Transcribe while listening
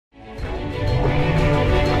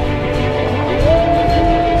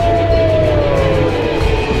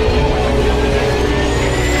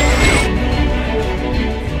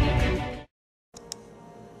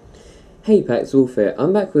Hey Perixx, Wolfie,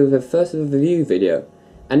 I'm back with the first of a review video,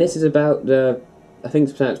 and this is about the, I think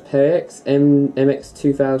it's pronounced Perixx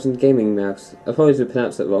MX-2000 gaming mouse. I probably did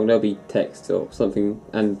pronounce it wrong, there'll be text or something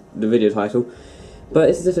and the video title, but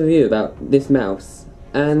this is just a review about this mouse,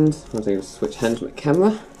 and I'm going to switch hands with the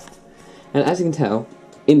camera, and as you can tell,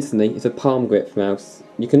 instantly it's a palm grip mouse.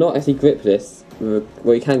 You cannot actually grip this,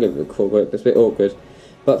 well you can grip it with a claw grip, it's a bit awkward,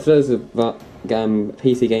 but for those of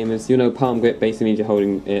PC gamers, you know palm grip basically means you're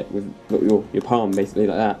holding it with your palm basically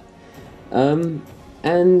like that.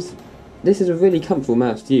 And this is a really comfortable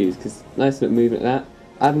mouse to use because nice little movement like that.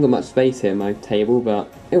 I haven't got much space here on my table,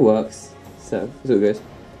 but it works, so it's all good.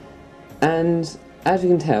 And as you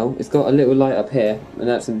can tell, it's got a little light up here, and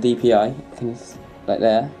that's in DPI, like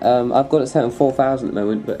there. I've got it set on 4000 at the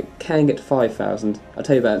moment, but it can get to 5000. I'll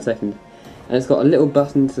tell you about it in a second. And it's got a little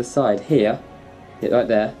button to the side here, right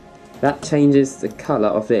there. That changes the colour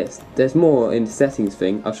of this. There's more in the settings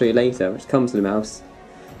thing, I'll show you later, which comes to the mouse.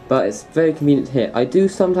 But it's very convenient to hit. I do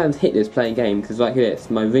sometimes hit this playing game, because like this,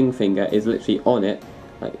 my ring finger is literally on it,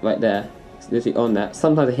 like right there. It's literally on that.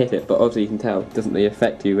 Sometimes I hit it, but obviously you can tell it doesn't really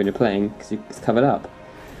affect you when you're playing, because it's covered up.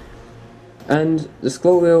 And the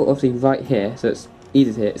scroll wheel, obviously right here, so it's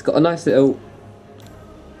easy to hit. It's got a nice little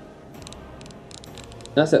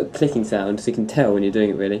clicking sound, so you can tell when you're doing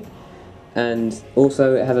it really. And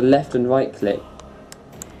also it has a left and right click,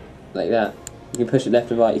 like that. You can push it left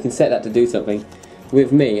and right. You can set that to do something.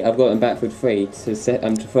 With me, I've got them backward free to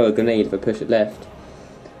to throw a grenade if I push it left.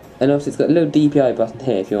 And obviously it's got a little DPI button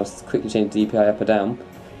here if you want to quickly change the DPI up or down.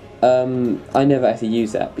 I never actually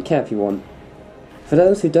use that. Be careful if you want. For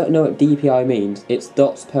those who don't know what DPI means, it's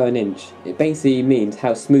dots per an inch. It basically means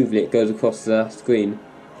how smoothly it goes across the screen.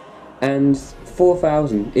 And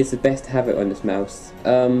 4000 is the best to have it on this mouse.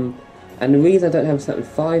 And the reason I don't have something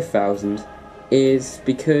 5000 is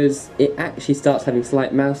because it actually starts having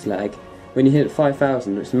slight mouse lag. When you hit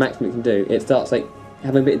 5000, which is the maximum it can do, it starts like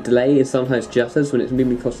having a bit of delay and sometimes jutters when it's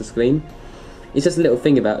moving across the screen. It's just a little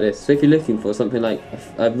thing about this. So if you're looking for something like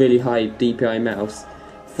a really high DPI mouse,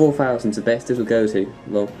 4000 is the best it will go to.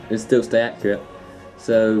 Well, it'll still stay accurate.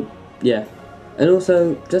 So yeah. And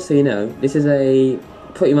also, just so you know, this is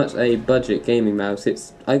pretty much a budget gaming mouse.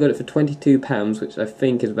 I got it for £22, which I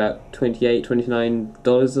think is about $28,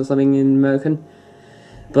 $29 or something in American.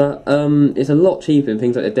 But it's a lot cheaper than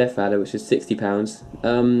things like the Death Adder, which is £60.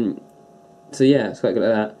 So yeah, it's quite good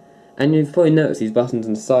like that. And you've probably noticed these buttons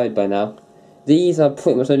on the side by now. These are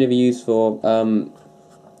pretty much only ever used for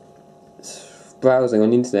browsing on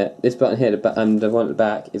the internet. This button here, the one at the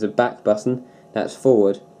back, is a back button. That's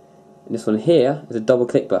forward. And this one here is a double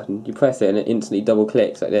click button. You press it and it instantly double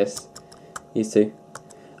clicks like this. These two.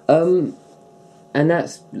 And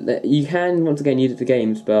you can once again use it for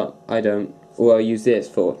games, but I don't. Or I use this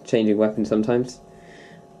for changing weapons sometimes.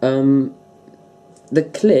 The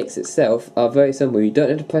clicks itself are very simple. You don't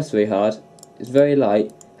have to press very hard. It's very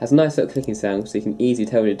light. Has a nice little clicking sound, so you can easily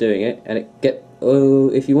tell when you're doing it. And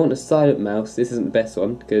if you want a silent mouse, this isn't the best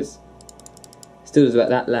one because it still is about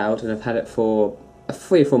that loud, and I've had it for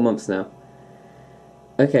 3 or 4 months now.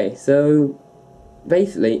 Okay, so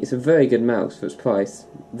basically it's a very good mouse for its price,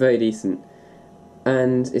 very decent,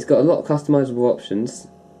 and it's got a lot of customizable options.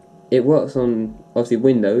 It works on obviously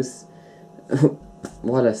Windows.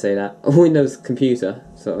 Why did I say that? A Windows computer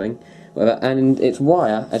sort of thing. Whatever. And its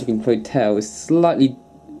wire, as you can probably tell, is slightly.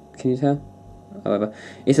 Can you tell? However,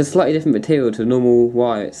 it's a slightly different material to a normal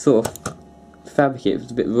wire. It's sort of fabricated.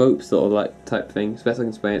 It's a bit rope sort of like type thing. It's best I can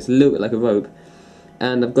explain. It's a little bit like a rope.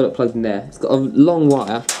 And I've got it plugged in there. It's got a long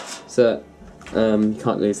wire, so you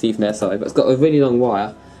can't really see from their side, but it's got a really long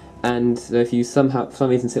wire. And so if you somehow, for some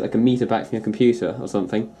reason, sit like a meter back from your computer or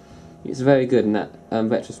something, it's very good in that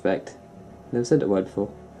retrospect. Never said that word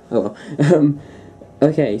before. Oh well.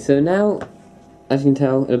 Okay, so now, as you can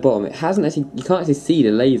tell at the bottom, it hasn't actually. You can't actually see the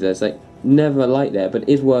laser. It's like never a light there, but it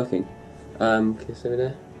is working. Can you see me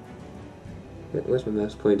there? Where's my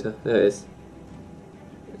mouse pointer? There it is.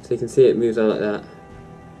 So you can see it moves on like that.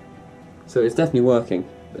 So it's definitely working,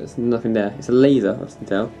 but there's nothing there. It's a laser, as you can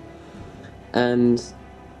tell. And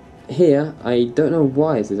here, I don't know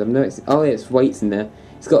why it is. I've noticed. Oh, yeah, it's weights in there.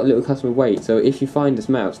 It's got a little custom weight, so if you find this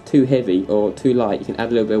mouse too heavy or too light, you can add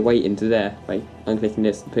a little bit of weight into there by unclicking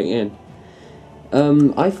this and putting it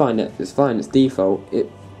in. I find that it's fine, it's default.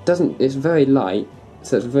 It's very light,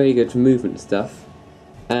 so it's very good for movement and stuff.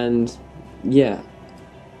 And yeah,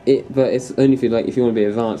 but it's only if you want to be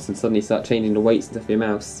advanced and suddenly start changing the weights and stuff for your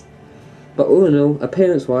mouse. But all in all,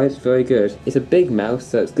 appearance-wise, it's very good. It's a big mouse,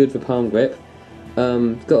 so it's good for palm grip.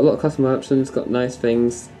 It's got a lot of custom options, got nice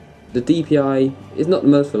things. The DPI is not the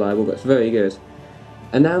most reliable, but it's very good.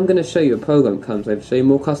 And now I'm going to show you a program that comes with, show you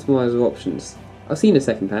more customizable options. I'll see you in a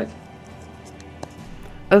second, Pack.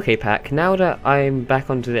 Okay, Pack, now that I'm back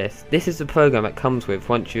onto this is the program that comes with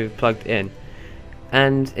once you've plugged it in.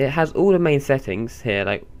 And it has all the main settings here,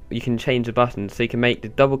 like you can change the buttons, so you can make the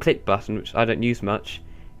double click button, which I don't use much,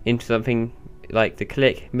 into something like the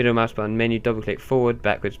click, middle mouse button, menu, double click, forward,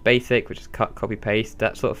 backwards, basic, which is cut, copy, paste,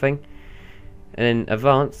 that sort of thing. And then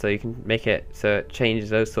advanced, so you can make it so it changes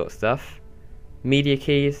those sort of stuff. Media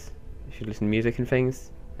keys, if you listen to music and things.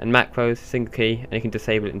 And macros, single key, and you can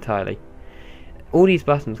disable it entirely. All these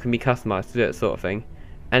buttons can be customized to do that sort of thing,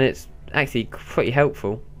 and it's actually pretty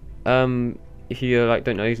helpful. If you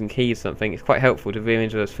don't know using keys or something, it's quite helpful to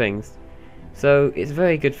rearrange those things. So it's a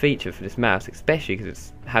very good feature for this mouse, especially because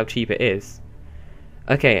it's how cheap it is.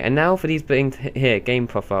 Okay, and now for these things here, game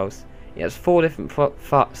profiles. It has 5 different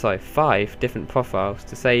profiles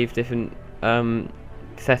to save different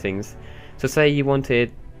settings. So say you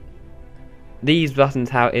wanted these buttons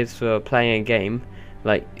how it is for playing a game,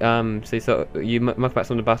 like so you muck about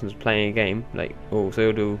some of the buttons for playing a game, like so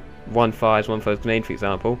you'll do one fires grenade, for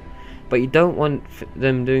example, but you don't want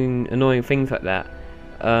them doing annoying things like that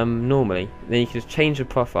normally. Then you can just change the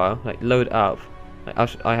profile, like load it up.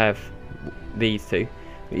 Like I have these two,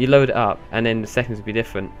 but you load it up and then the settings will be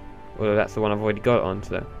different, although that's the one I've already got it on,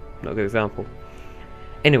 so not a good example.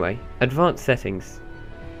 Anyway, advanced settings.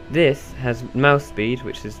 This has mouse speed,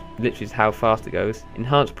 which is literally how fast it goes.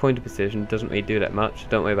 Enhanced pointer precision doesn't really do that much,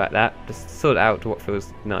 don't worry about that, just sort it out to what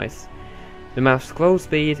feels nice. The mouse scroll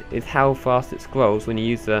speed is how fast it scrolls when you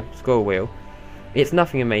use the scroll wheel. It's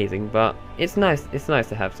nothing amazing, but it's nice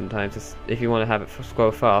to have sometimes. Just if you want to have it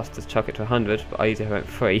scroll fast, just chuck it to 100, but I usually have it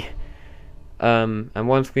 3. And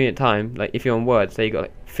one screen at a time, like if you're on Word, say you got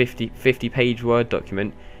like 50 page Word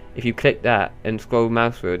document, if you click that and scroll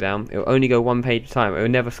mouse wheel down, it will only go 1 page at a time. It will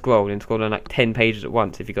never scroll and scroll down like 10 pages at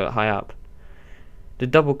once if you got it high up. The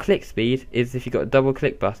double click speed is if you got a double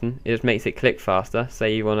click button, it just makes it click faster.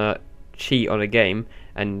 Say you want to cheat on a game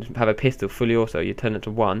and have a pistol fully auto, you turn it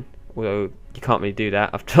to 1, although you can't really do that.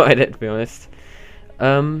 I've tried it, to be honest.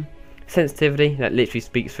 Sensitivity, that literally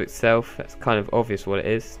speaks for itself. That's kind of obvious what it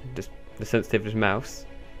is, just the sensitivity of the mouse.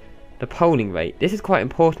 The polling rate, this is quite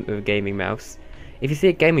important with a gaming mouse. If you see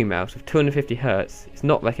a gaming mouse with 250 Hz, it's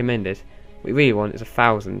not recommended. What you really want is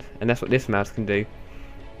 1000, and that's what this mouse can do.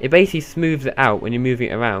 It basically smooths it out when you're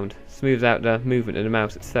moving it around, smooths out the movement of the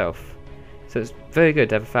mouse itself. So it's very good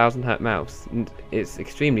to have a 1000 Hz mouse, and it's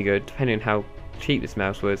extremely good depending on how cheap this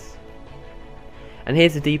mouse was. And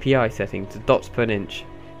here's the DPI setting to dots per inch.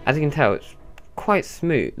 As you can tell, it's quite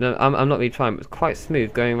smooth. No, I'm not really trying, but it's quite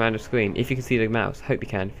smooth going around the screen. If you can see the mouse, hope you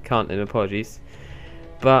can. If you can't, then apologies.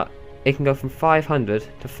 But it can go from 500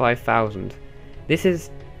 to 5000. This is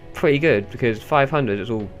pretty good because 500 is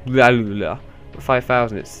all blah blah blah, but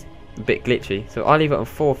 5000 it's a bit glitchy. So I leave it on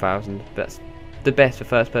 4000. That's the best for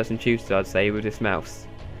first-person shooter, I'd say, with this mouse.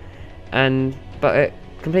 But it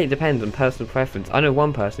completely depends on personal preference. I know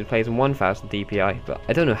one person who plays on 1000 DPI, but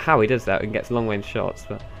I don't know how he does that and gets long-range shots,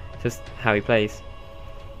 but it's just how he plays.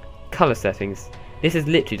 Color settings. This is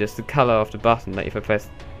literally just the color of the button. Like if I press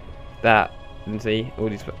that, and see all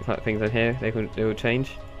these things on here, they will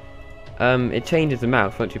change. It changes the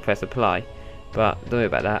mouse once you press apply, but don't worry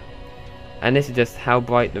about that. And this is just how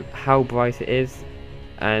bright it is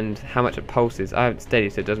and how much it pulses. I have it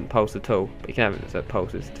steady so it doesn't pulse at all, but you can have it so it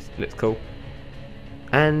pulses. It just looks cool.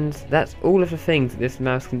 And that's all of the things that this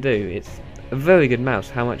mouse can do. It's a very good mouse.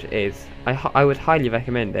 How much it is, I would highly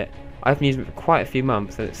recommend it. I've been using it for quite a few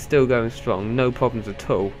months and it's still going strong, no problems at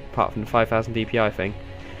all, apart from the 5000 DPI thing.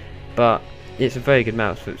 But it's a very good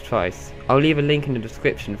mouse for its price. I'll leave a link in the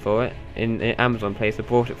description for it in the Amazon place I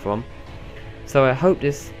bought it from. So I hope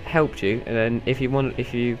this helped you, and then if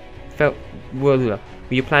you felt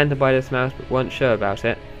you planned to buy this mouse but weren't sure about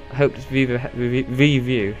it, I hope this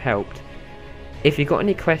review helped. If you've got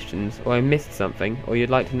any questions or I missed something or you'd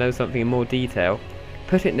like to know something in more detail,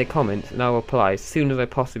 put it in the comments and I'll reply as soon as I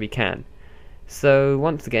possibly can. So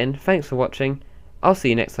once again, thanks for watching. I'll see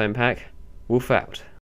you next time, Pack. Wolf out.